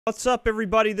What's up,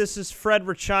 everybody? This is Fred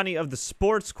Richani of the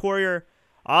Sports Courier.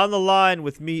 On the line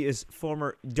with me is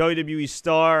former WWE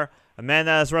star, a man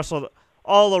that has wrestled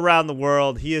all around the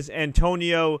world. He is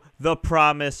Antonio the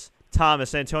Promise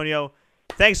Thomas. Antonio,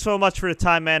 thanks so much for the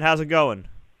time, man. How's it going?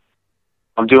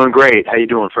 I'm doing great. How you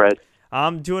doing, Fred?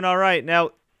 I'm doing all right. Now,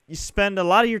 you spend a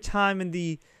lot of your time in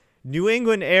the New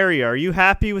England area. Are you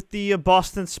happy with the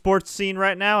Boston sports scene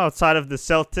right now, outside of the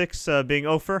Celtics being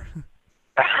over?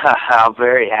 I'm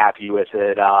very happy with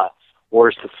it.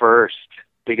 Worst to first,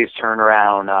 biggest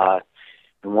turnaround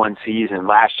in one season.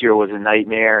 Last year was a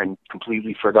nightmare and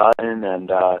completely forgotten,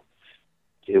 and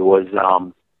it was,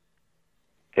 I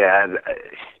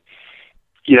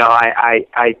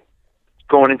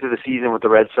going into the season with the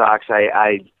Red Sox,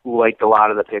 I liked a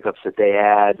lot of the pickups that they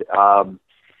had.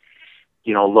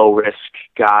 Low risk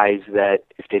guys that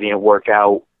if they didn't work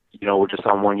out, were just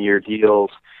on 1-year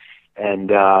deals,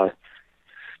 and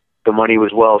the money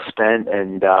was well spent,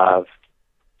 and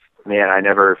man, I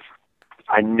never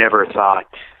thought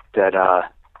that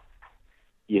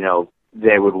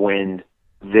they would win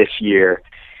this year,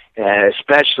 and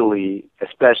especially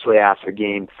after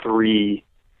Game 3,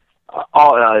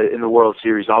 in the World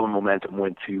Series, all the momentum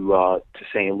went to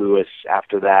St. Louis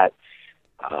after that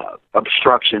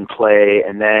obstruction play,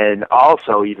 and then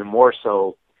also even more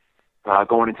so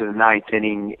going into the 9th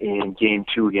inning in Game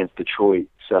 2 against Detroit.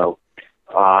 So.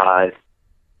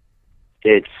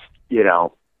 It's,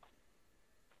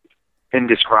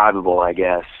 indescribable, I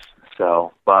guess.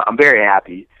 So, but I'm very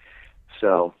happy.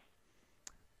 So.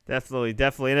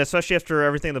 Definitely. And especially after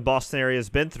everything the Boston area has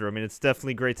been through. I mean, it's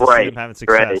definitely great to see them having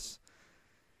success.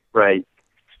 Right.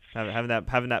 Having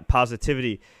that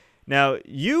positivity. Now,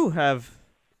 you have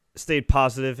stayed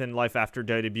positive in life after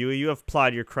WWE. You have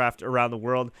applied your craft around the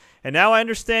world. And now I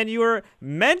understand you are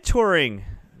mentoring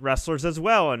wrestlers as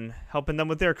well and helping them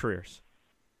with their careers.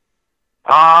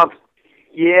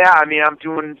 Yeah, I mean, I'm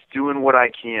doing what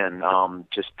I can,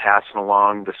 just passing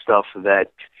along the stuff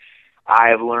that I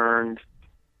have learned,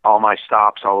 all my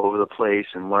stops all over the place,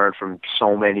 and learned from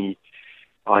so many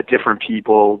different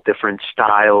people, different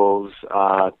styles,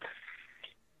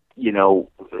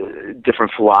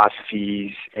 different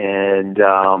philosophies, and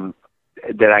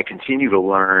that I continue to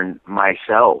learn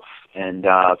myself. And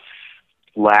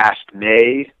last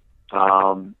May,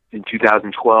 in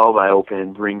 2012, I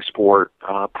opened Ring Sport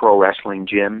Pro Wrestling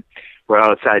Gym right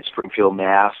outside Springfield,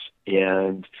 Mass.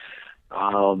 And,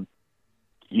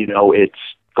 it's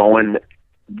going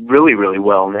really, really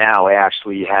well now. I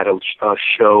actually had a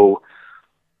show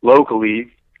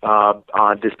locally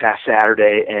on this past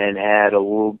Saturday and had a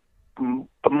little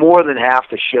more than half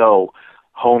the show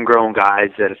homegrown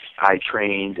guys that I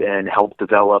trained and helped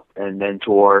develop and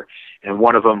mentor, and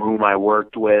one of them whom I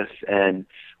worked with, and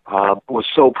was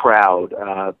so proud.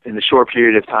 In the short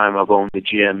period of time I've owned the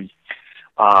gym,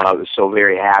 I was so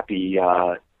very happy.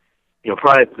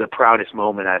 Probably the proudest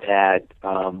moment I've had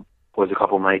was a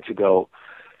couple nights ago,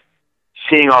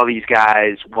 seeing all these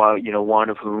guys, one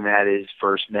of whom had his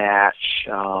first match,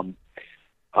 and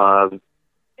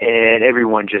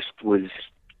everyone just was,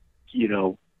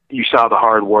 you saw the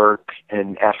hard work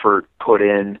and effort put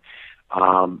in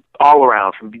all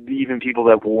around, from even people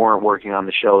that weren't working on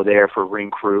the show there for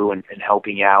ring crew and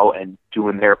helping out and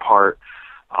doing their part.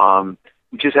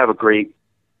 We just have a great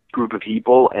group of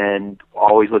people, and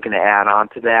always looking to add on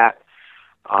to that.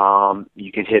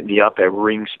 You can hit me up at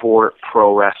Ringsport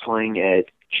Pro Wrestling at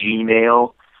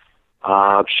Gmail.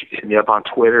 Hit me up on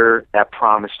Twitter at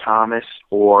Promise Thomas,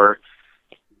 or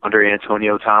under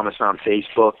Antonio Thomas on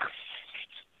Facebook.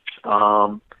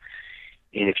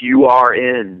 And if you are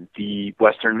in the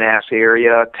Western Mass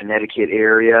area, Connecticut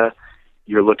area,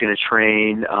 you're looking to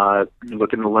train, you're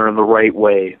looking to learn the right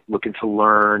way, looking to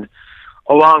learn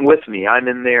along with me. I'm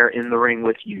in there in the ring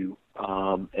with you,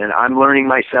 and I'm learning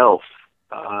myself.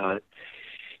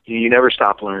 You never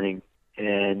stop learning,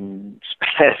 and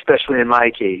especially in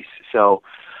my case. So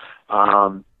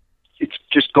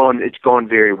it's going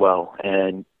very well,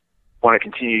 and want to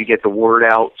continue to get the word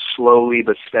out slowly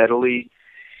but steadily.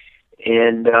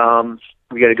 And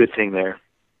we got a good thing there.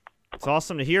 It's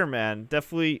awesome to hear, man.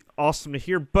 Definitely awesome to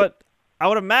hear. But I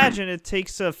would imagine it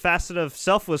takes a facet of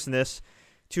selflessness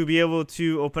to be able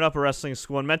to open up a wrestling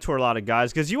school and mentor a lot of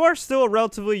guys, because you are still a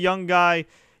relatively young guy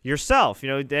yourself,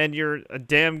 and you're a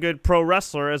damn good pro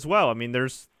wrestler as well. I mean,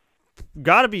 there's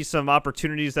got to be some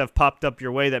opportunities that have popped up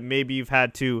your way that maybe you've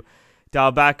had to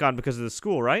dial back on because of the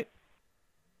school, right?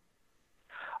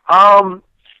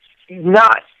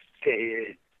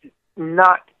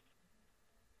 Not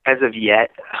as of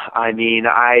yet. I mean,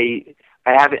 I've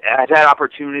had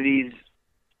opportunities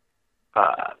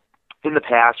in the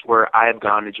past where I've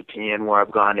gone to Japan, where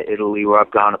I've gone to Italy, where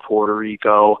I've gone to Puerto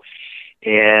Rico,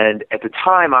 and at the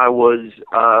time I was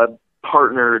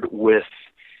partnered with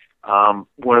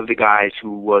one of the guys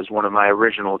who was one of my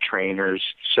original trainers.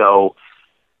 So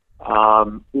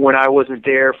when I wasn't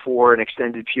there for an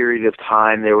extended period of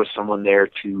time, there was someone there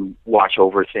to watch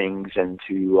over things and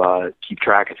to keep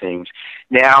track of things.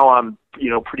 Now I'm,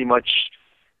 pretty much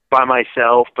by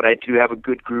myself, but I do have a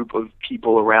good group of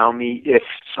people around me. If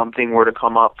something were to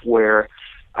come up where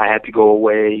I had to go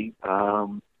away,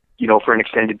 for an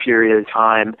extended period of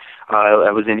time,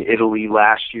 I was in Italy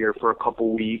last year for a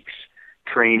couple weeks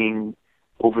training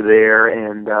over there,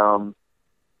 and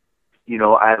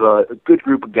I have a good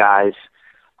group of guys,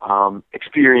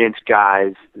 experienced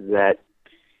guys that,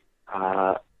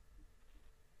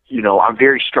 I'm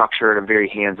very structured, I'm very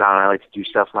hands-on, I like to do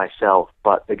stuff myself,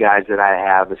 but the guys that I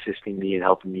have assisting me and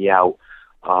helping me out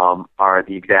are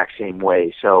the exact same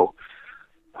way. So,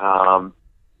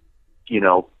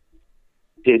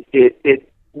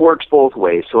 it works both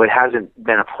ways, so it hasn't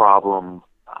been a problem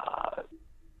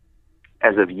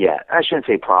as of yet. I shouldn't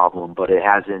say problem, but it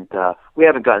hasn't. We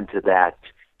haven't gotten to that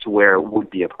to where it would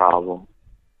be a problem.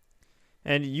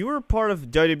 And you were part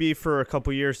of WWE for a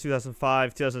couple years,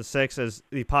 2005, 2006, as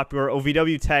the popular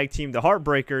OVW tag team, the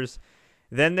Heartbreakers.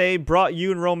 Then they brought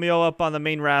you and Romeo up on the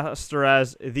main roster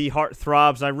as the Heart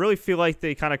Throbs. And I really feel like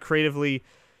they kind of creatively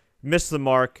missed the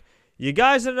mark. You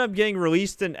guys ended up getting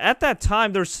released, and at that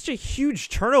time, there was such a huge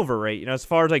turnover rate, as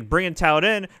far as like bringing talent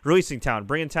in, releasing talent,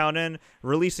 bringing talent in,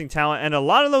 releasing talent, and a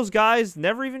lot of those guys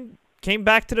never even came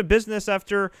back to the business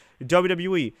after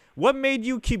WWE. What made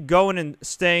you keep going and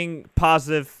staying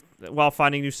positive while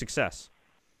finding new success?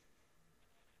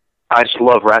 I just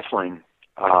love wrestling.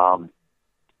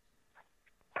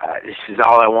 This is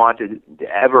all I wanted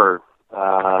ever,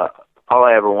 all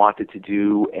I ever wanted to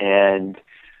do, and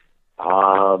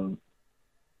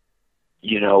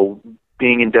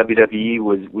being in WWE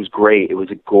was great. It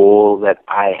was a goal that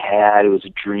I had. It was a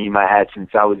dream I had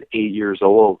since I was 8 years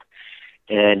old,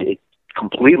 and it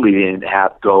completely didn't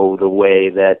have to go the way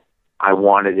that I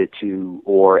wanted it to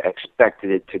or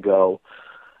expected it to go.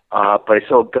 But I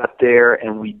still got there,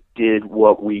 and we did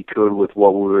what we could with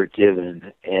what we were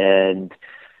given. And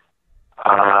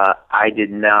I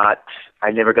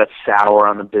never got sour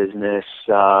on the business.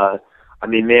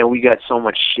 We got so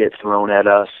much shit thrown at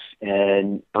us,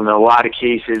 and in a lot of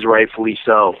cases, rightfully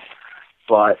so.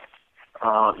 But,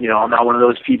 I'm not one of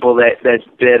those people that's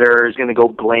bitter, is going to go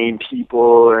blame people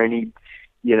or any,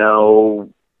 blah,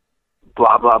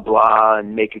 blah, blah,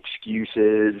 and make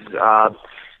excuses.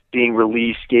 Being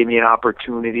released gave me an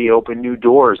opportunity, open new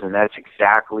doors, and that's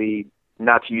exactly,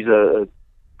 not to use a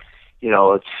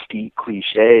steep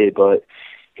cliche, but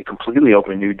it completely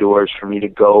opened new doors for me to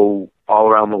go all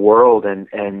around the world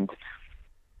and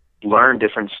learn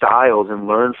different styles and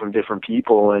learn from different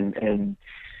people and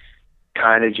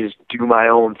kind of just do my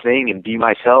own thing and be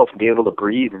myself and be able to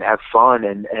breathe and have fun.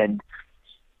 And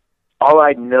all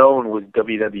I'd known was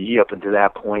WWE up until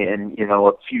that point, and,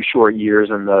 a few short years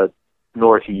in the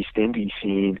Northeast indie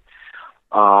scene.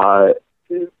 And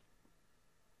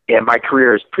my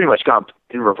career has pretty much gone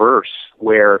in reverse,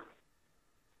 where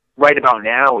right about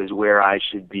now is where I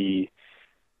should be,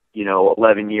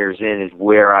 11 years in is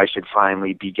where I should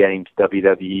finally be getting to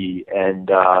WWE and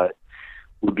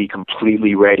would be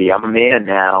completely ready. I'm a man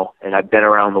now, and I've been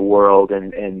around the world,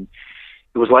 and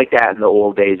it was like that in the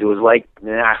old days. It was like,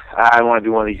 I don't want to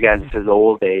be one of these guys that says the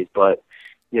old days, but,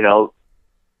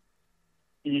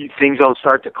 things don't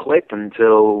start to click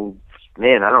until,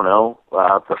 I don't know,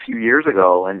 a few years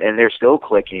ago, and they're still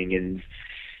clicking, and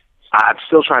I'm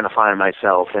still trying to find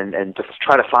myself, and to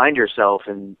try to find yourself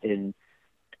in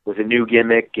with a new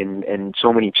gimmick and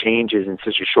so many changes in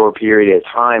such a short period of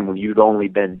time when you've only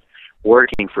been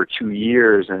working for 2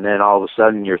 years, and then all of a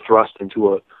sudden you're thrust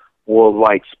into a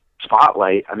worldwide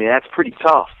spotlight. That's pretty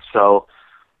tough. So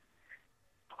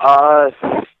I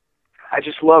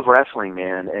just love wrestling,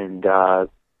 man, and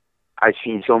I've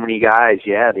seen so many guys,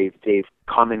 they've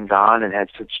come and gone and had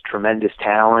such tremendous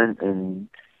talent, and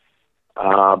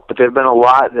but there have been a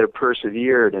lot that have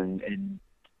persevered and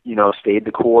stayed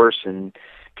the course, and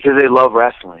because they love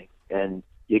wrestling, and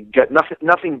you got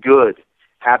nothing good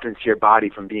happens to your body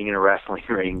from being in a wrestling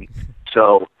ring.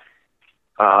 So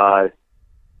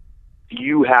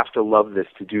you have to love this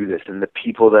to do this, and the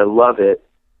people that love it,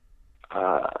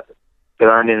 that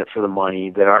aren't in it for the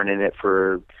money, that aren't in it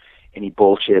for any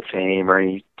bullshit fame or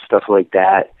any stuff like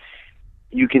that,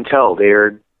 you can tell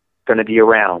they're going to be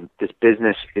around. This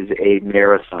business is a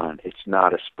marathon. It's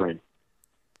not a sprint.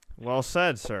 Well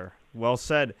said, sir. Well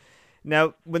said.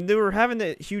 Now, when they were having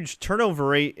the huge turnover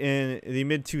rate in the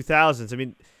mid-2000s, I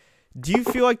mean, do you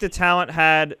feel like the talent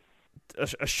had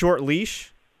a short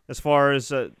leash as far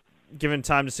as given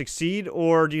time to succeed,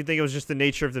 or do you think it was just the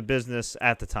nature of the business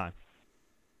at the time?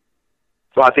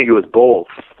 Well, I think it was both.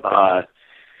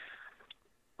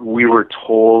 We were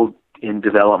told in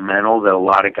developmental that a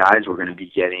lot of guys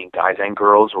and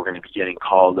girls were going to be getting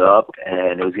called up,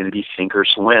 and it was going to be sink or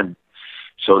swim.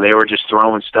 So they were just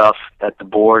throwing stuff at the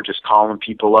board, just calling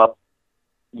people up,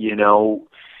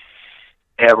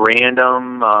 at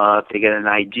random. If they get an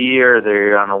idea or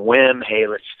they're on a whim, hey,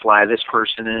 let's fly this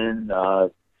person in.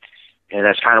 And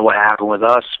that's kind of what happened with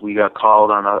us. We got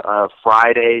called on a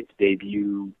Friday to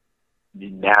debut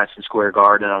in Madison Square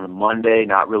Garden on a Monday,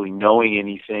 not really knowing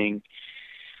anything.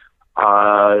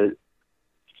 But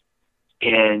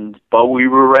we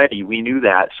were ready. We knew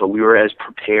that, so we were as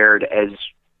prepared as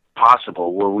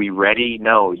possible. Were we ready?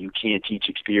 No, you can't teach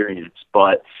experience.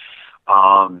 But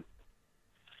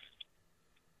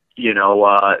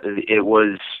it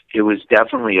was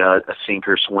definitely a sink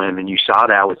or swim, and you saw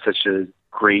that with such a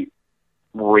great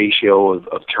ratio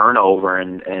of turnover,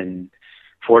 and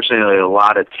fortunately a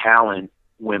lot of talent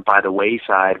went by the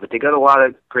wayside, but they got a lot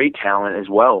of great talent as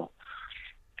well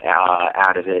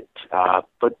out of it.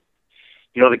 But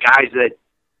the guys that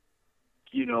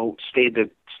stayed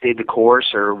the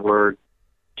course or were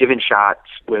given shots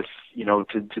with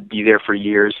to be there for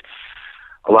years,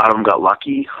 a lot of them got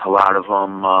lucky. A lot of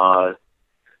them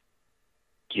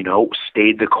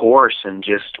stayed the course and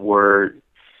just were.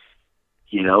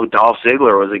 Dolph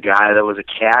Ziggler was a guy that was a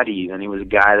caddy, then he was a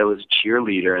guy that was a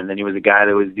cheerleader, and then he was a guy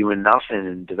that was doing nothing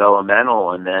in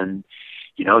developmental, and then,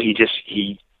 he's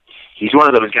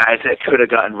one of those guys that could have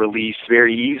gotten released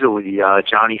very easily.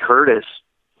 Johnny Curtis,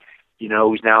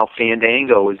 who's now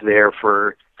Fandango, was there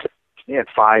for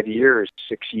 5 years,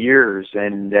 6 years,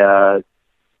 and now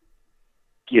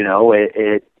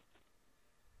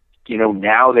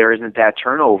there isn't that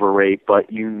turnover rate,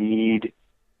 but you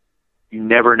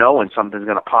never know when something's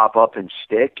going to pop up and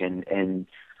stick, and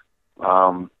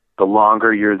the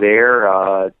longer you're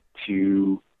there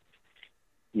to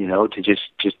just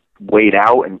wait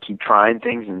out and keep trying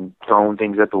things and throwing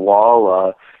things at the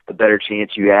wall, the better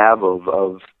chance you have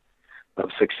of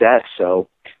success. So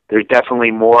there's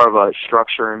definitely more of a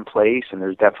structure in place, and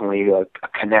there's definitely a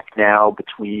connect now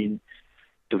between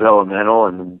developmental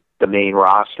and the main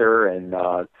roster, and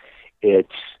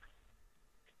it's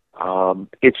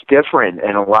different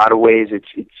in a lot of ways.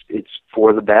 It's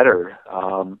for the better.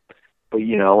 But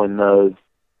in the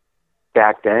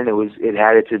back then it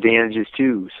had its advantages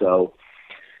too. So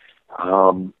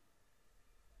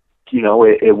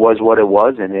it was what it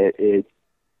was, and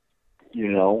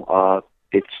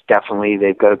it's definitely,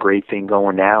 they've got a great thing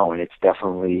going now, and it's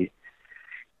definitely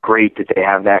great that they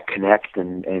have that connect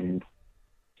and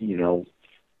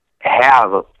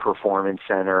have a performance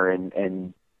center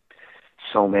and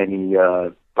so many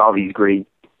all these great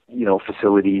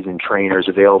facilities and trainers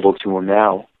available to them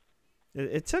now.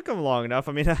 It took them long enough.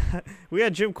 I mean, we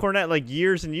had Jim Cornette like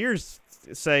years and years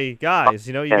say, guys,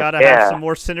 you got to have some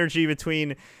more synergy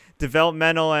between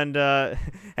developmental and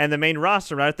the main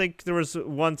roster. I think there was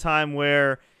one time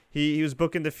where he was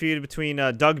booking the feud between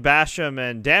Doug Basham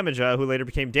and Damaja, who later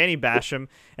became Danny Basham.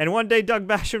 And one day Doug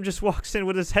Basham just walks in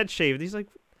with his head shaved. He's like,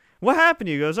 what happened?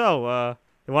 He goes,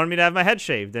 they wanted me to have my head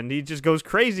shaved. And he just goes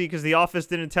crazy because the office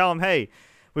didn't tell him, hey,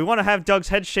 we want to have Doug's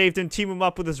head shaved and team him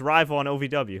up with his rival on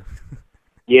OVW.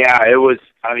 Yeah, it was,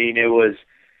 I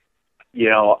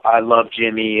love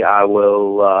Jimmy. I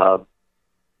will,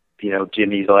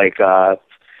 Jimmy's like, my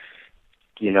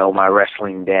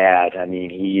wrestling dad. I mean,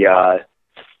 he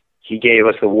gave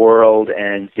us the world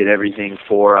and did everything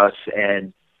for us.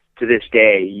 And to this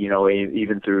day,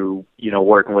 even through,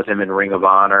 working with him in Ring of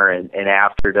Honor and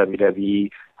after WWE,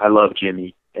 I love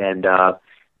Jimmy. And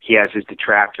he has his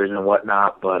detractors and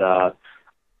whatnot, but,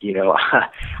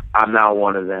 I'm not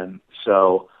one of them.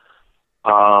 So,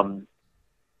 there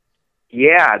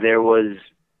was,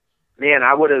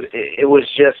 it was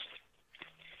just,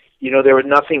 there was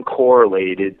nothing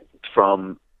correlated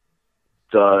from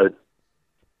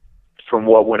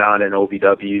what went on in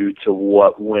OVW to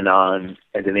what went on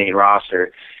at the main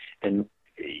roster. And,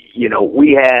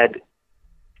 we had,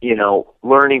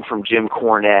 learning from Jim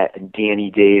Cornette and Danny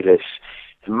Davis.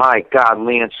 And my God,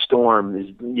 Lance Storm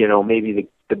is, maybe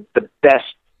the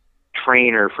best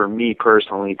trainer for me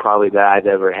personally, probably that I've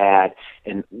ever had.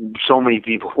 And so many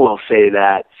people will say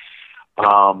that.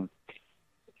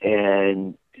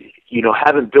 And,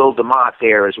 having Bill DeMott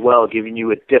there as well, giving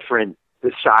you a different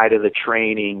side of the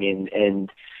training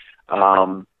and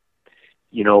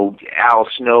Al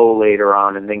Snow later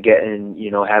on, and then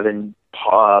having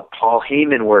Paul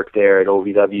Heyman work there at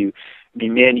OVW. I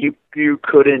mean, man, you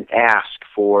couldn't ask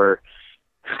for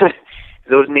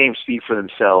those names speak for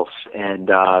themselves, and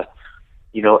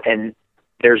and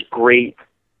there's great,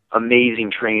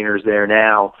 amazing trainers there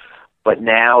now, but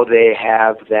now they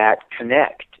have that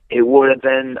connect. It would have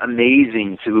been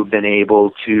amazing to have been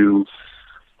able to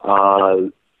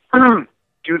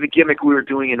do the gimmick we were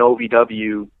doing in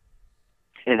OVW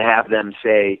and have them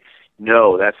say,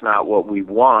 no, that's not what we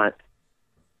want.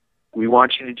 We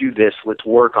want you to do this. Let's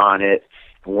work on it.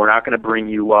 And we're not going to bring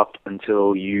you up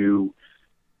until you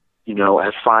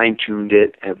have fine-tuned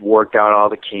it, have worked out all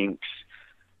the kinks,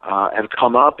 have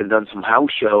come up and done some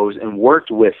house shows and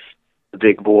worked with the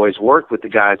big boys, worked with the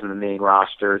guys in the main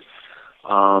roster.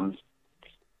 Not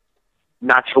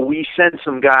till we sent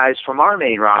some guys from our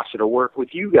main roster to work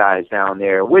with you guys down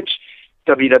there, which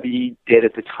WWE did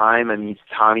at the time. I mean,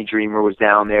 Tommy Dreamer was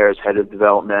down there as head of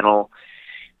developmental,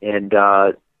 and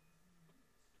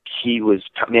he was,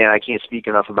 man, I can't speak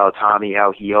enough about Tommy,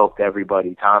 how he helped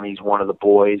everybody. Tommy's one of the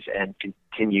boys and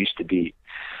continues to be.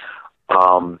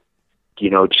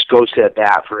 Just goes to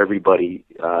bat for everybody.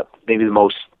 Maybe the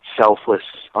most selfless,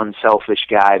 unselfish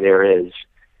guy there is,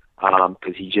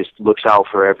 because he just looks out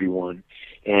for everyone.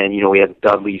 And, we had the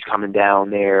Dudleys coming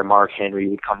down there. Mark Henry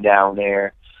would come down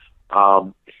there.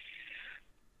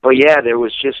 But yeah, there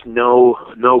was just no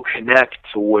connect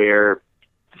to where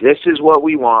this is what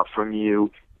we want from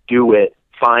you. Do it,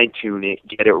 fine tune it,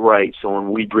 get it right. So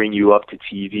when we bring you up to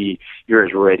TV, you're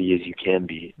as ready as you can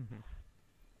be.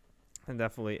 And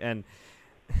definitely. And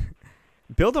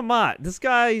Bill DeMott, this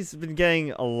guy's been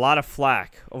getting a lot of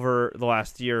flack over the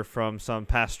last year from some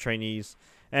past trainees.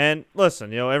 And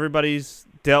listen, everybody's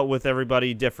dealt with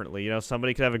everybody differently.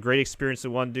 Somebody could have a great experience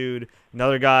with one dude.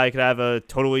 Another guy could have a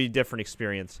totally different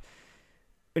experience.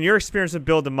 In your experience with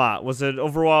Bill DeMott, was it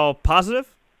overall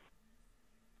positive?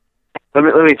 Let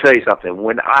me tell you something.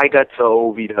 When I got to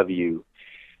OVW,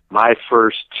 my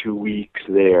first 2 weeks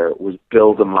there was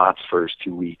Bill DeMott's first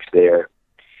 2 weeks there.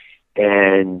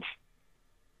 And,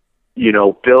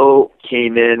 Bill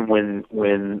came in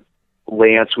when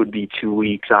Lance would be 2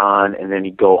 weeks on, and then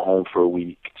he'd go home for a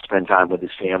week, spend time with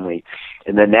his family.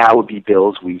 And then that would be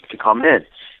Bill's week to come in.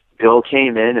 Bill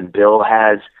came in, and Bill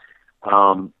has,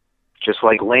 just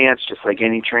like Lance, just like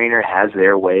any trainer, has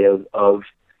their way of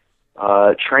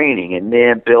training. And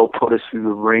man, Bill put us through the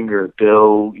ringer.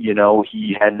 Bill,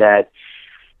 he had that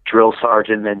drill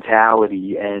sergeant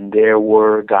mentality, and there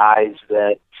were guys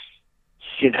that,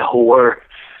 were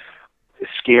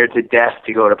scared to death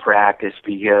to go to practice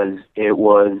because it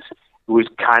was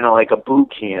kind of like a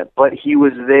boot camp. But he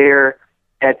was there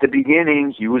at the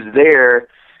beginning. He was there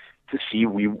to see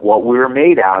what we were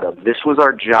made out of. This was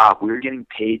our job. We were getting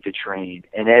paid to train.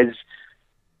 And as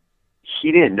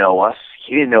he didn't know us,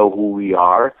 he didn't know who we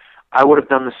are, I would have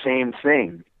done the same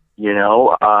thing,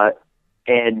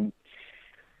 and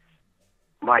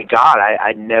my God,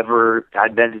 I'd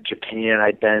been to Japan,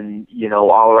 I'd been,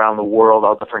 all around the world,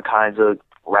 all different kinds of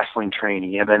wrestling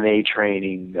training, MMA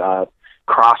training,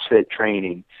 CrossFit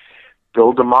training.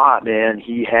 Bill DeMott, man,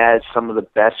 he had some of the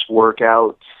best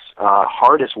workouts,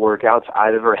 hardest workouts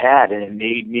I've ever had, and it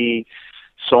made me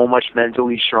so much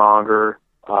mentally stronger,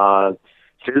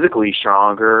 physically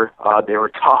stronger. They were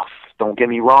tough, don't get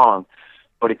me wrong,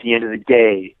 but at the end of the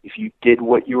day, if you did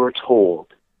what you were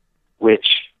told, which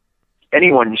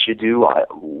anyone should do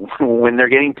when they're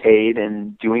getting paid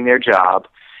and doing their job,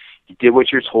 you did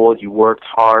what you're told, you worked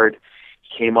hard,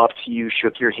 he came up to you,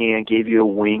 shook your hand, gave you a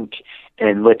wink,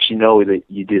 and let you know that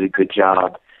you did a good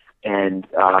job. And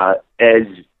as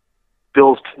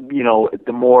Bill's,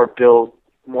 the more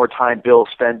time Bill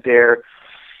spent there,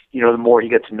 the more he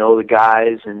got to know the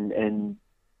guys, and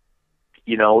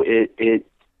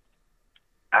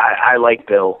I like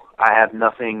Bill. I have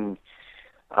nothing,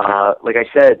 like I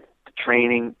said, the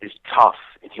training is tough,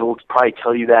 and he'll probably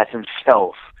tell you that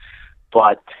himself,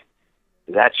 but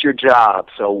that's your job.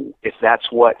 So if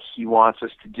that's what he wants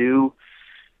us to do,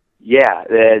 yeah,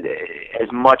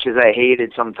 as much as I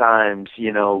hated sometimes,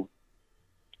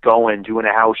 doing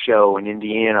a house show in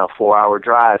Indiana, 4-hour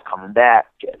drive, coming back,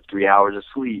 get 3 hours of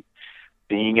sleep,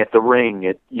 being at the ring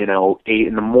at, 8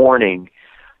 in the morning,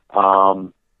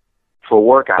 for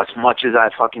workouts. As much as I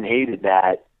fucking hated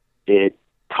that, it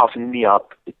toughened me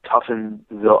up. It toughened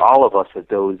all of us,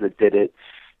 those that did it,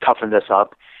 toughened us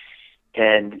up.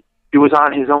 And it was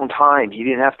on his own time. He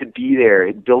didn't have to be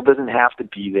there. Bill doesn't have to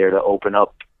be there to open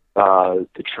up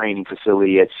the training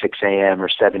facility at 6 a.m. or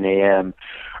 7 a.m.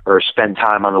 or spend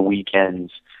time on the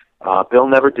weekends. Bill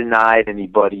never denied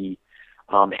anybody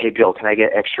hey, Bill, can I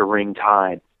get extra ring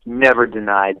time? Never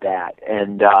denied that.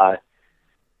 And,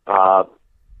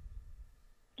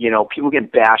 people can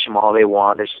bash him all they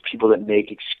want. There's people that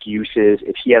make excuses.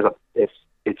 If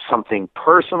it's something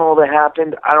personal that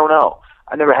happened, I don't know.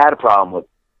 I never had a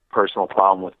personal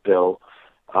problem with Bill.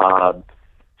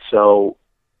 So,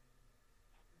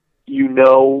 you're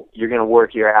going to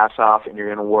work your ass off and you're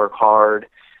going to work hard.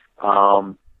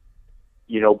 But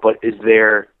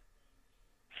if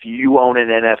you own an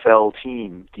NFL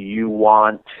team, do you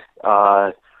want,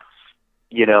 are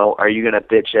you going to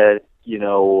bitch at,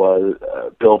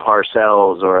 Bill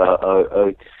Parcells or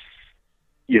a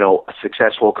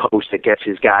successful coach that gets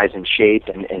his guys in shape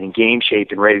and in game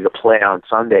shape and ready to play on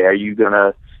Sunday? Are you going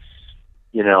to,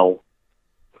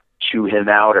 chew him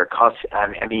out or cuss?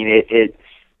 I mean,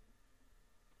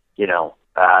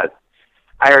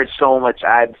 I heard so much.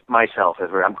 I'm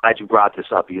glad you brought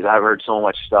this up because I've heard so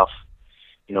much stuff.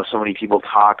 So many people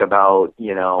talk about,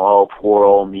 oh, poor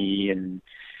old me. And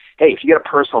hey, if you get a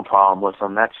personal problem with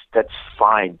them, that's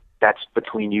fine. That's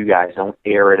between you guys. Don't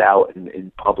air it out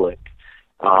in public.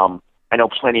 I know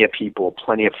plenty of people,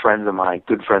 plenty of friends of mine,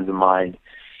 good friends of mine.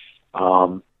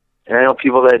 And I know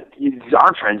people that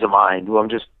aren't friends of mine who I'm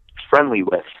just friendly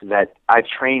with, that I've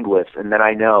trained with and that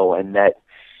I know, and that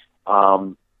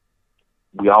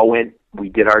we all we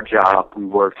did our job, we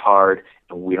worked hard,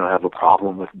 and we don't have a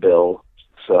problem with Bill.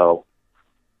 So,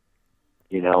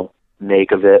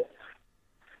 make of it,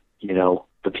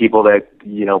 the people that,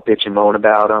 bitch and moan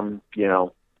about him,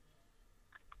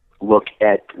 look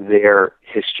at their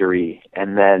history,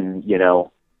 and then,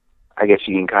 I guess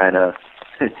you can kind of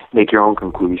make your own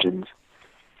conclusions.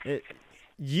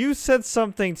 You said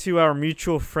something to our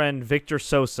mutual friend Victor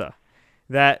Sosa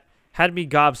that had me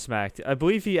gobsmacked. I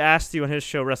believe he asked you on his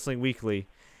show, Wrestling Weekly,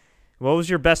 what was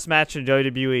your best match in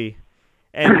WWE?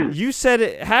 And you said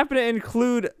it happened to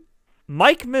include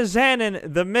Mike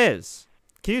Mizanin, The Miz.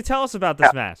 Can you tell us about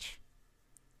this match?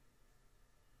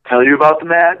 Tell you about the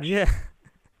match? Yeah.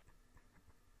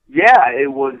 Yeah,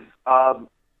 it was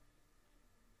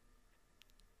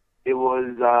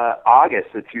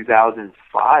August of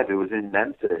 2005. It was in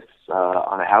Memphis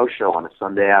on a house show on a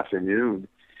Sunday afternoon,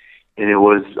 and it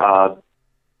was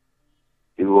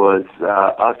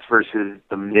us versus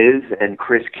The Miz and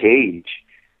Chris Cage,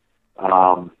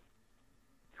 who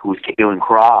was Kalen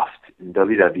Croft in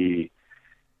WWE.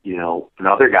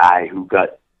 Another guy who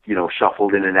got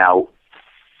shuffled in and out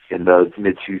in the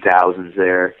mid 2000s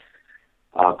there.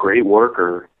 Great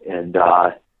worker, and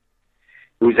it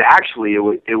was actually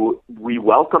we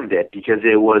welcomed it because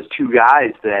it was two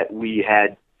guys that we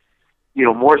had,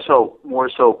 more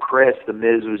so Chris. The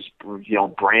Miz was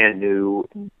brand new.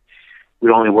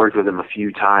 We'd only worked with him a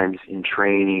few times in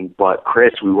training, but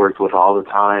Chris we worked with all the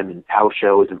time in house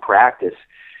shows and practice,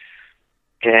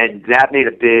 and that made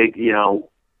a big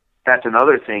that's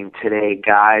another thing today,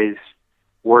 guys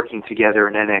working together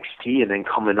in NXT and then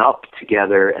coming up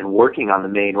together and working on the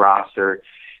main roster.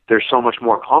 They're so much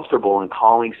more comfortable in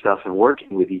calling stuff and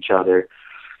working with each other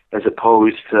as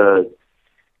opposed to,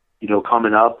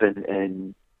 coming up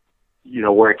and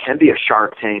where it can be a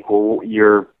Shark Tank. Well,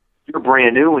 you're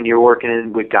brand new and you're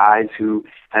working with guys who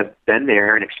have been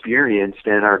there and experienced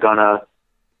and they're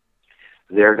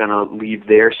gonna leave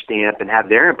their stamp and have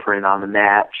their imprint on the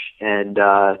match, and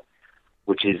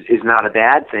which is not a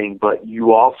bad thing, but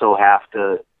you also have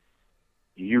to,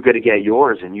 you got to get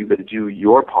yours and you got to do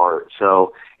your part.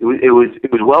 So it was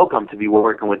welcome to be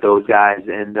working with those guys,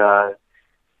 and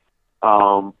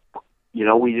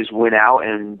we just went out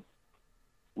and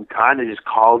we kind of just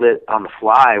called it on the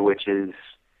fly, which is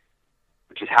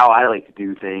how I like to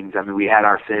do things. I mean, we had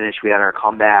our finish, we had our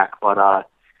comeback, but I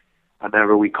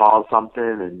remember we called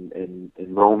something and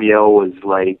Romeo was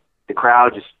like, the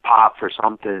crowd just popped for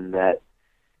something that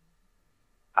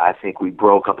I think we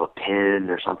broke up a pin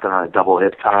or something on a double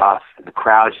hip toss, and the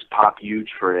crowd just popped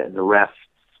huge for it, and the ref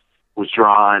was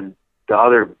drawing the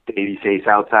other babyface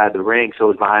outside the ring, so it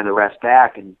was behind the ref's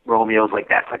back, and Romeo's like,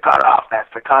 that's the cutoff,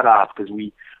 because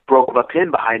we broke up a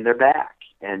pin behind their back,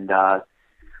 and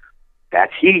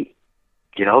that's heat.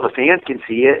 The fans can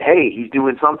see it. Hey, he's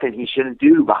doing something he shouldn't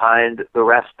do behind the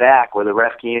ref's back where the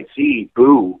ref can't see.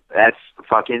 Boo. That's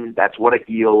what a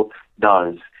heel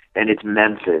does. And it's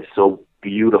Memphis, so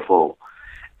beautiful.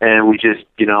 And we just,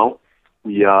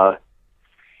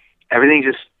 everything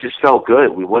just felt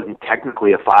good. We wasn't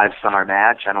technically a 5-star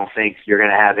match. I don't think you're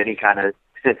going to have any kind of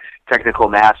technical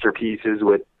masterpieces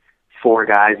with 4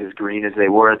 guys as green as they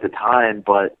were at the time,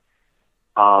 but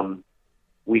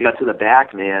we got to the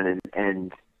back, man,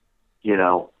 and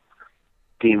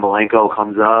Dean Malenko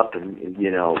comes up, and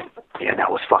man,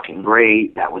 that was fucking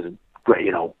great. That was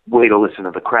way to listen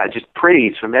to the crowd. Just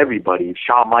praise from everybody.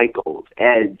 Shawn Michaels,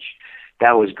 Edge,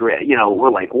 that was great.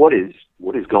 We're like, what is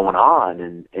going on?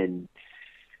 And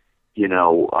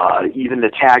even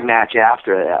the tag match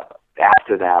after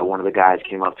that, one of the guys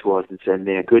came up to us and said,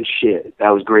 "Man, good shit. That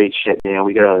was great shit, man.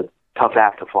 We got a tough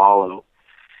act to follow."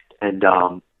 And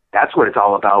that's what it's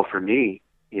all about for me.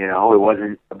 It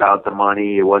wasn't about the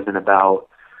money. It wasn't about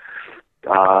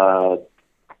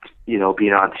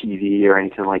being on TV or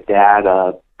anything like that.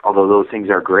 Although those things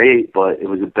are great, but it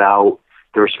was about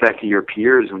the respect of your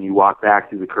peers when you walk back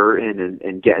through the curtain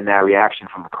and getting that reaction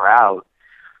from the crowd.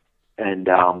 And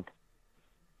all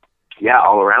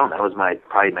around, that was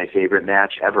probably my favorite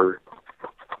match ever.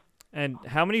 And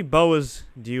how many boas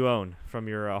do you own from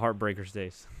your Heartbreakers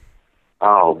days?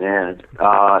 Oh man,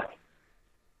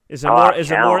 is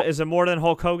it more than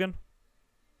Hulk Hogan?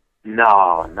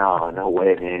 No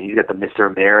way, man. He's got the Mr.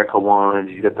 America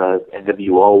ones. He's got the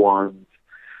NWO ones.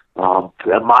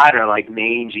 Mine are like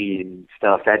mangy and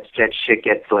stuff. That shit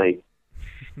gets like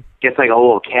a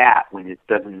little cat when it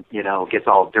doesn't, gets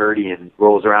all dirty and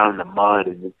rolls around in the mud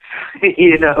and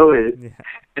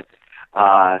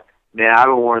man, I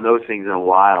haven't worn those things in a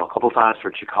while. A couple times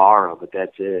for Chikara, but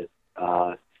that's it.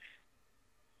 But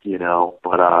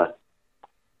I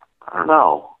don't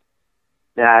know.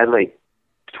 Yeah, I had like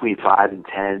between 5 and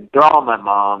 10. They're all in my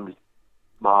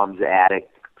mom's attic,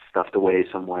 stuffed away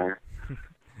somewhere.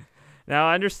 Now,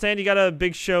 I understand you got a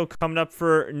big show coming up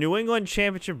for New England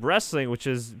Championship Wrestling, which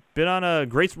has been on a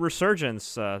great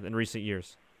resurgence in recent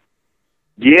years.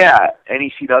 Yeah,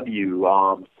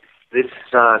 NECW. This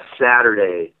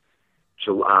Saturday,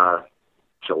 July.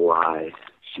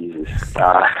 Jesus.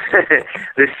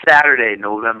 This Saturday,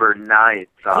 November 9th.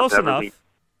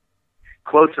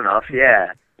 Close enough,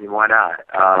 yeah. I mean, why not?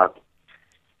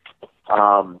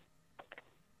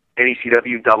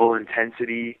 NECW Double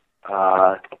Intensity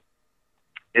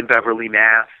in Beverly,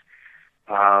 Mass.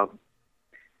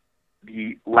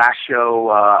 The last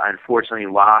show, unfortunately,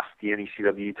 lost the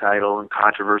NECW title in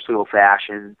controversial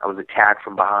fashion. I was attacked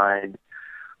from behind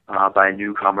by a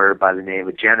newcomer by the name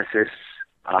of Genesis,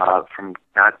 from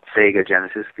not Sega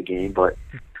Genesis, the game, but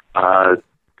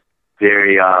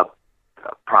very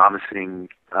promising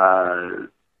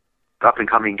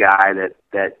up-and-coming guy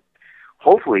that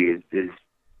hopefully is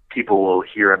people will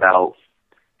hear about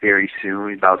very soon.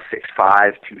 He's about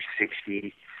 6'5",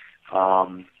 260.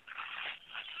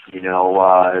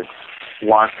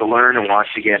 Wants to learn and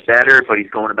wants to get better, but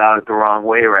he's going about it the wrong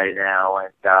way right now.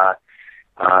 And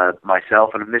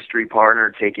myself and a mystery partner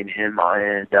taking him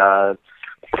and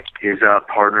his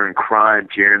partner in crime,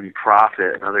 Jeremy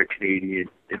Prophet, another Canadian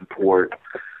import.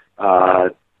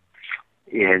 And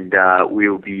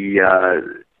we'll be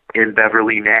in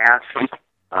Beverly, Mass.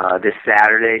 This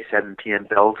Saturday, 7 p.m.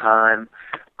 bell time,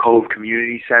 Cove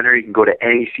Community Center. You can go to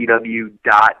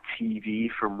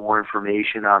necw.tv for more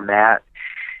information on that.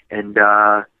 And,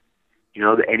 the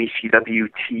NECW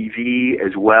TV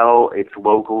as well. It's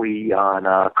locally on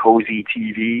Cozy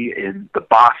TV in the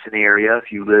Boston area.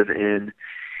 If you live in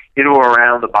or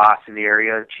around the Boston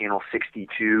area, Channel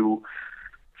 62,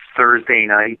 Thursday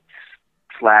nights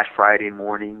 / Friday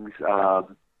mornings, at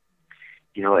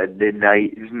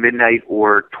midnight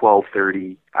or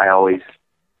 12:30. I always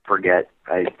forget.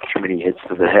 I have too many hits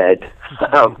to the head.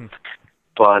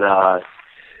 But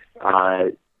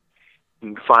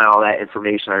you can find all that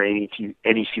information on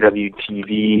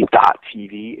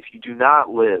necwtv.tv. If you do not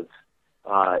live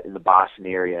in the Boston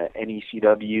area,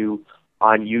 NECW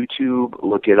on YouTube,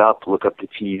 look it up, look up the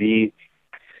TV.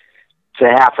 It's a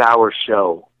half-hour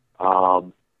show.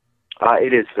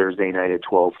 It is Thursday night at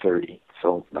 12:30,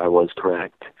 so I was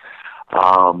correct.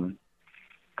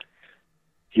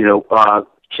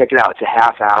 Check it out. It's a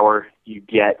half hour. You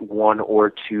get 1 or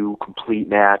 2 complete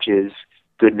matches,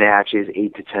 good matches,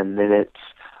 8 to 10 minutes.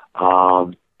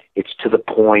 It's to the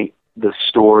point. The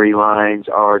storylines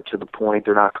are to the point.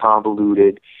 They're not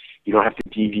convoluted. You don't have to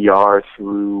DVR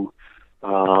through,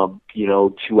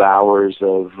 2 hours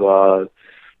of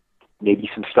maybe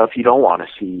some stuff you don't want to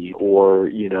see, or,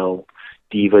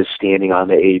 divas standing on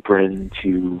the apron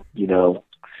to,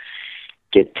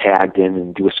 get tagged in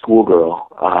and do a schoolgirl.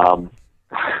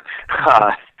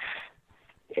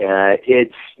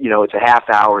 It's a half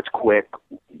hour. It's quick.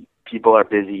 People are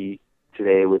busy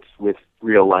today with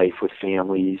real life, with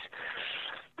families.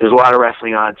 There's a lot of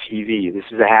wrestling on TV. This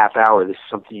is a half hour. This is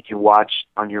something you can watch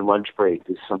on your lunch break.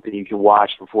 This is something you can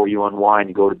watch before you unwind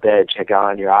and go to bed. Check out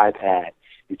on your iPad,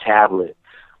 your tablet.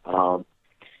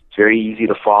 It's very easy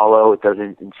to follow. It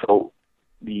doesn't insult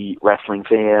the wrestling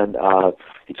fan.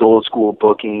 It's old school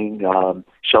booking.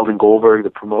 Sheldon Goldberg, the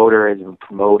promoter, has been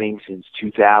promoting since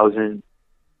 2000.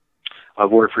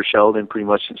 I've worked for Sheldon pretty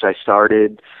much since I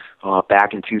started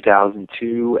back in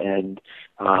 2002, and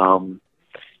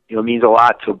it means a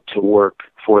lot to work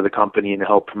for the company and to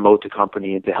help promote the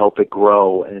company and to help it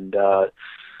grow. And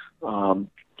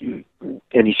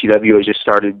NECW has just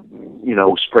started,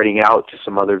 spreading out to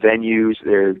some other venues.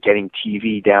 They're getting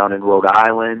TV down in Rhode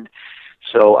Island.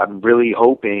 So I'm really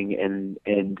hoping,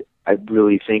 and I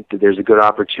really think that there's a good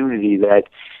opportunity that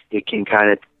it can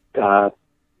kind of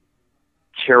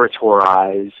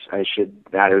territorize,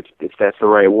 if that's the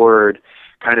right word,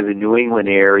 kind of the New England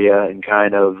area, and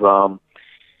kind of,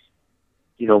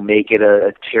 make it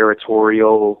a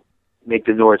territorial, make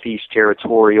the Northeast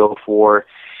territorial for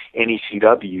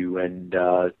NECW. And,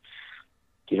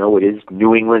 it is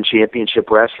New England Championship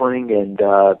Wrestling, and,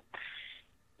 the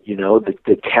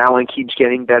talent keeps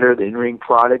getting better, the in-ring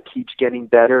product keeps getting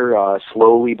better,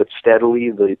 slowly but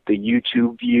steadily. The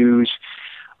YouTube views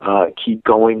keep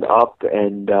going up,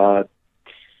 and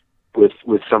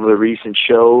with some of the recent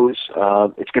shows,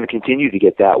 it's going to continue to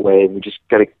get that way. And we just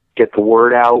got to get the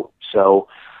word out. So,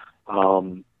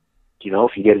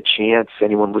 if you get a chance,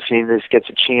 anyone listening to this gets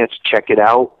a chance, check it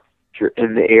out. If you're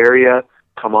in the area,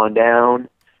 come on down,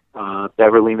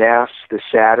 Beverly, Mass, this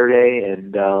Saturday,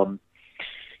 and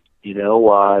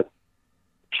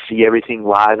see everything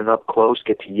live and up close.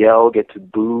 Get to yell, get to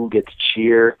boo, get to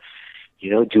cheer.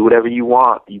 Do whatever you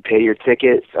want. You pay your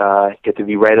ticket, get to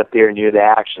be right up there near the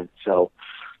action. So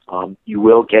you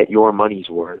will get your money's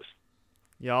worth.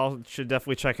 Y'all should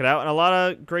definitely check it out. And a lot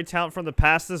of great talent from the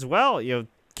past as well,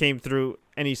 came through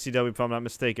NECW, if I'm not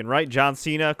mistaken, right? John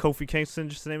Cena, Kofi Kingston,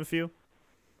 just to name a few.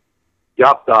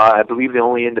 Yep. I believe the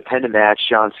only independent match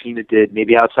John Cena did,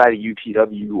 maybe outside of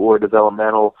UPW or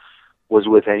developmental, was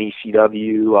with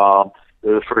NECW.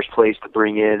 They're the first place to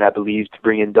bring in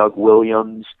Doug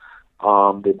Williams.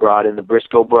 They brought in the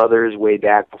Briscoe brothers way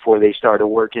back before they started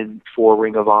working for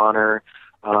Ring of Honor.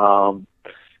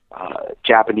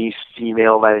 Japanese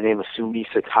female by the name of Sumi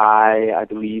Sakai, I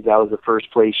believe that was the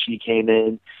first place she came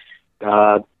in.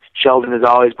 Sheldon has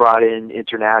always brought in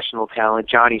international talent.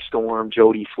 Johnny Storm,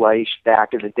 Jody Fleisch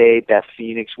back in the day. Beth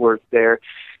Phoenix worked there.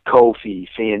 Kofi,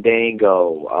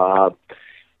 Fandango,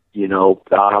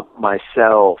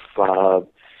 myself,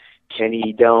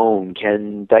 Kenny Doan,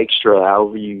 Ken Dykstra,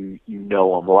 however you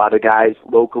know him. A lot of guys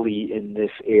locally in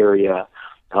this area.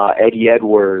 Eddie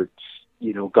Edwards,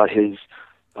 got his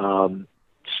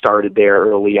started there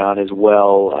early on as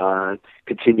well.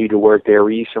 Continued to work there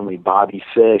recently. Bobby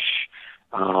Fish,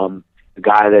 the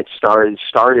guy that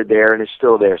started there and is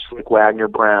still there. Slick Wagner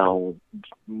Brown,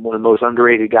 one of the most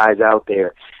underrated guys out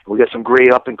there. We got some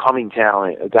great up and coming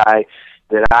talent. A guy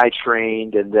that I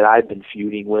trained and that I've been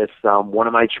feuding with, one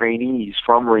of my trainees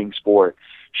from Ring Sport,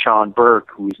 Sean Burke,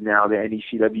 who is now the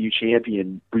NECW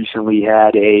champion, recently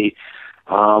had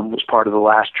was part of the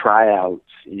last tryouts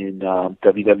in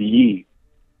WWE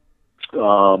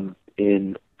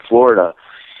in Florida.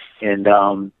 And,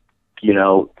 I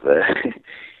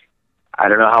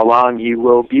don't know how long he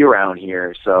will be around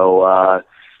here. So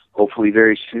hopefully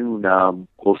very soon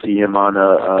we'll see him on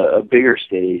a bigger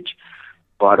stage.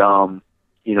 But,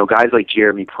 guys like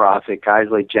Jeremy Prophet, guys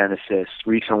like Genesis.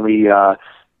 Recently,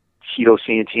 Tito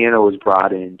Santana was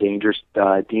brought in. Dangerous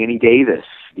Danny Davis,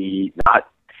 not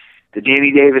the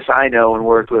Danny Davis I know and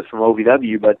worked with from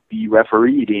OVW, but the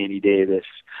referee Danny Davis.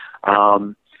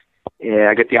 I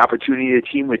got the opportunity to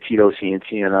team with Tito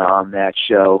Santana on that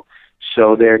show.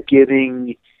 So they're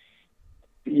giving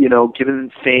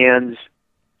fans,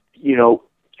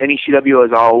 NECW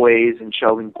as always, and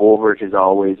Sheldon Goldberg has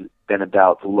always been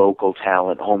about the local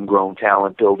talent, homegrown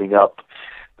talent, building up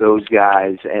those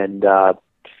guys. And, but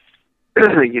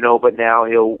now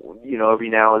he'll, every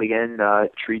now and again,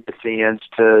 treat the fans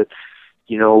to,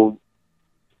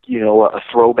 a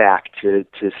throwback to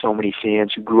so many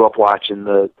fans who grew up watching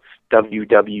the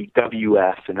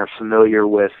WWF and are familiar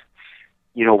with,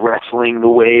 wrestling the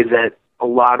way that a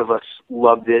lot of us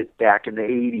loved it back in the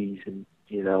 80s. And,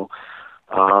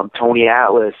 Tony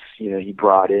Atlas, he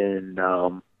brought in,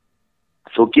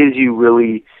 so it gives you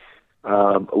really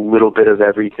a little bit of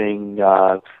everything,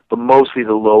 but mostly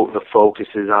the focus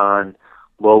is on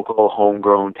local,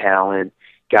 homegrown talent,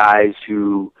 guys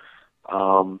who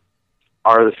are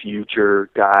the future,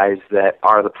 guys that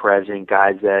are the present,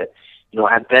 guys that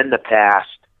have been the past,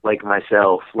 like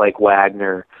myself, like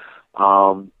Wagner,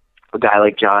 a guy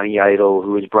like Johnny Idol,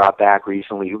 who was brought back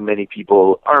recently, who many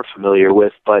people aren't familiar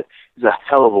with, but is a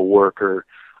hell of a worker.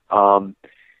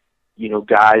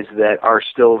 Guys that are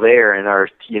still there and are,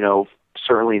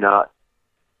 certainly not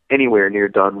anywhere near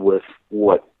done with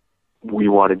what we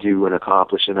want to do and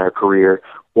accomplish in our career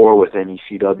or with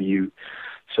NECW.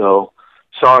 So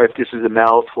sorry if this is a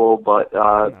mouthful, but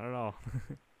not at all.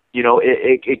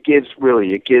 it gives,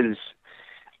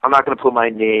 I'm not going to put my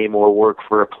name or work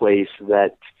for a place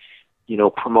that,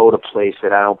 promote a place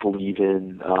that I don't believe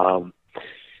in,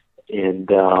 and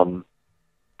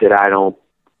that I don't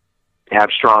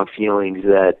have strong feelings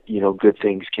that, good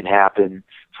things can happen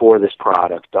for this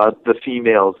product. The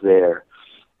females there,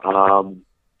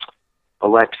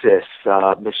 Alexis,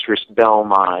 Mistress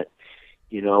Belmont,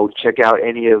 check out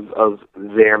any of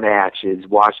their matches.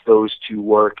 Watch those two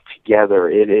work together.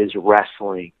 It is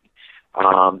wrestling.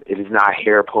 It is not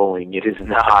hair pulling. It is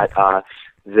not,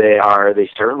 they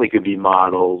certainly could be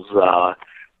models,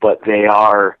 but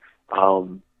they're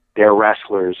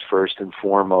wrestlers first and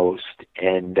foremost.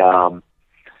 And,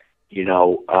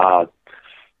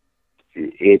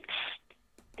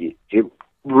 it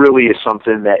really is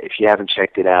something that if you haven't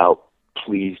checked it out,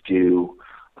 please do.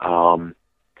 NECW.TV,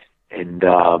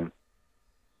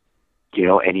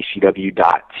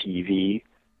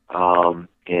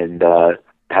 and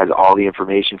has all the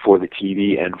information for the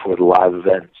TV and for the live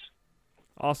events.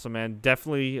 Awesome, man.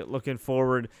 Definitely looking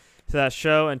forward to that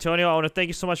show. Antonio, I want to thank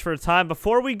you so much for your time.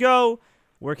 Before we go,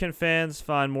 where can fans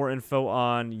find more info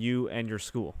on you and your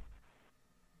school?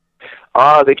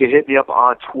 They can hit me up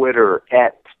on Twitter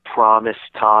at Promise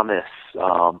Thomas.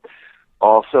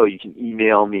 Also, you can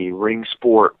email me,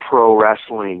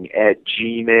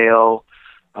 ringsportprowrestling@gmail.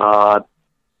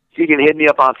 You can hit me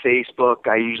up on Facebook.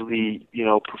 I usually,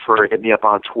 prefer to hit me up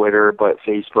on Twitter, but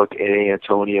Facebook at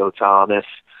Antonio Thomas.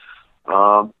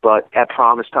 But at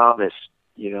Promise Thomas,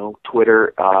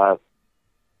 Twitter,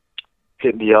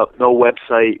 hit me up. No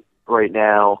website right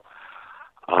now.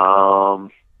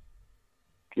 I'm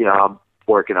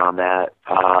working on that.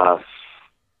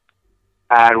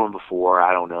 I had one before.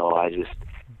 I don't know.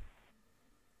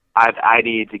 I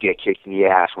need to get kicked in the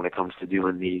ass when it comes to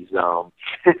doing these the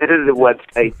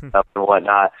website stuff and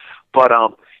whatnot. But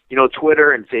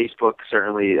Twitter and Facebook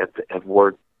certainly have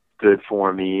worked good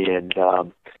for me, and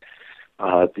the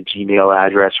Gmail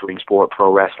address,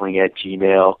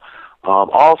 ringsportprowrestling@gmail.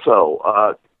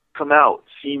 Also, come out,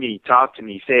 see me, talk to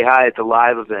me, say hi at the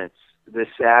live events this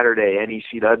Saturday,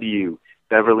 NECW,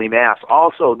 Beverly, Mass.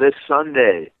 Also, this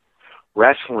Sunday,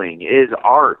 Wrestling is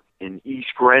Art in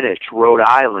East Greenwich, Rhode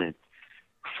Island,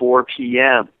 4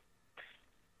 p.m.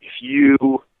 If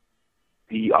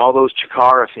all those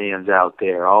Chikara fans out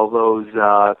there, all those,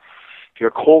 if you're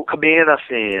a Colt Cabana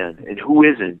fan, and who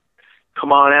isn't,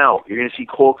 come on out. You're going to see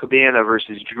Colt Cabana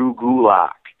versus Drew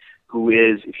Gulak, who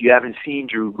is, if you haven't seen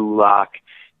Drew Gulak,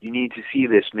 you need to see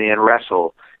this man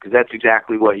wrestle, because that's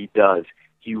exactly what he does.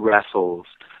 He wrestles.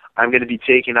 I'm going to be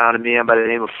taking on a man by the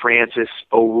name of Francis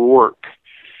O'Rourke,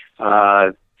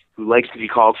 who likes to be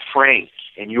called Frank,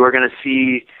 and you are going to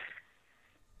see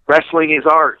Wrestling is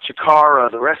Art, Chikara,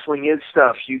 the Wrestling is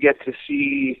stuff. You get to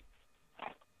see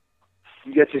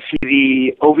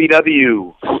the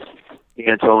OVW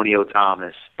Antonio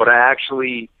Thomas, but I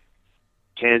actually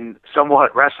can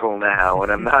somewhat wrestle now,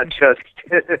 and I'm not just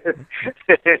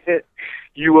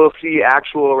you will see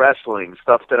actual wrestling,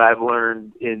 stuff that I've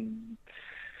learned in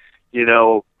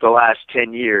the last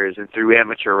 10 years and through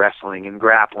amateur wrestling and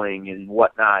grappling and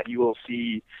whatnot. You will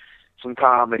see some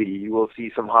comedy, you will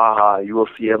see some ha-ha, you will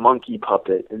see a monkey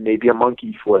puppet and maybe a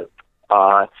monkey flip.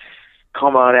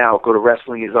 Come on out, go to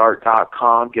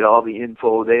wrestlingisart.com, get all the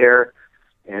info there,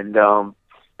 and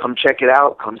come check it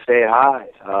out, come say hi.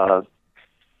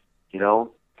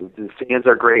 The fans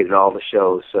are great at all the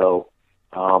shows, so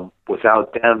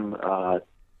without them,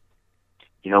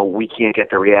 we can't get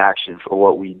the reaction for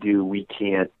what we do. We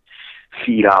can't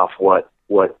feed off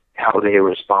how they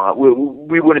respond.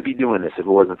 We wouldn't be doing this if it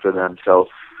wasn't for them. So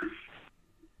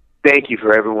thank you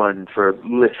for everyone for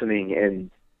listening. And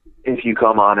if you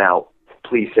come on out,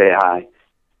 please say hi.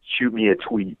 Shoot me a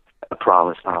tweet. I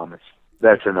Promise Thomas.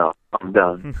 That's enough. I'm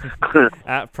done.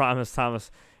 At Promise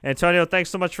Thomas. Antonio, thanks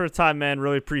so much for your time, man.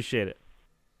 Really appreciate it.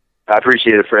 I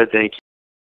appreciate it, Fred. Thank you.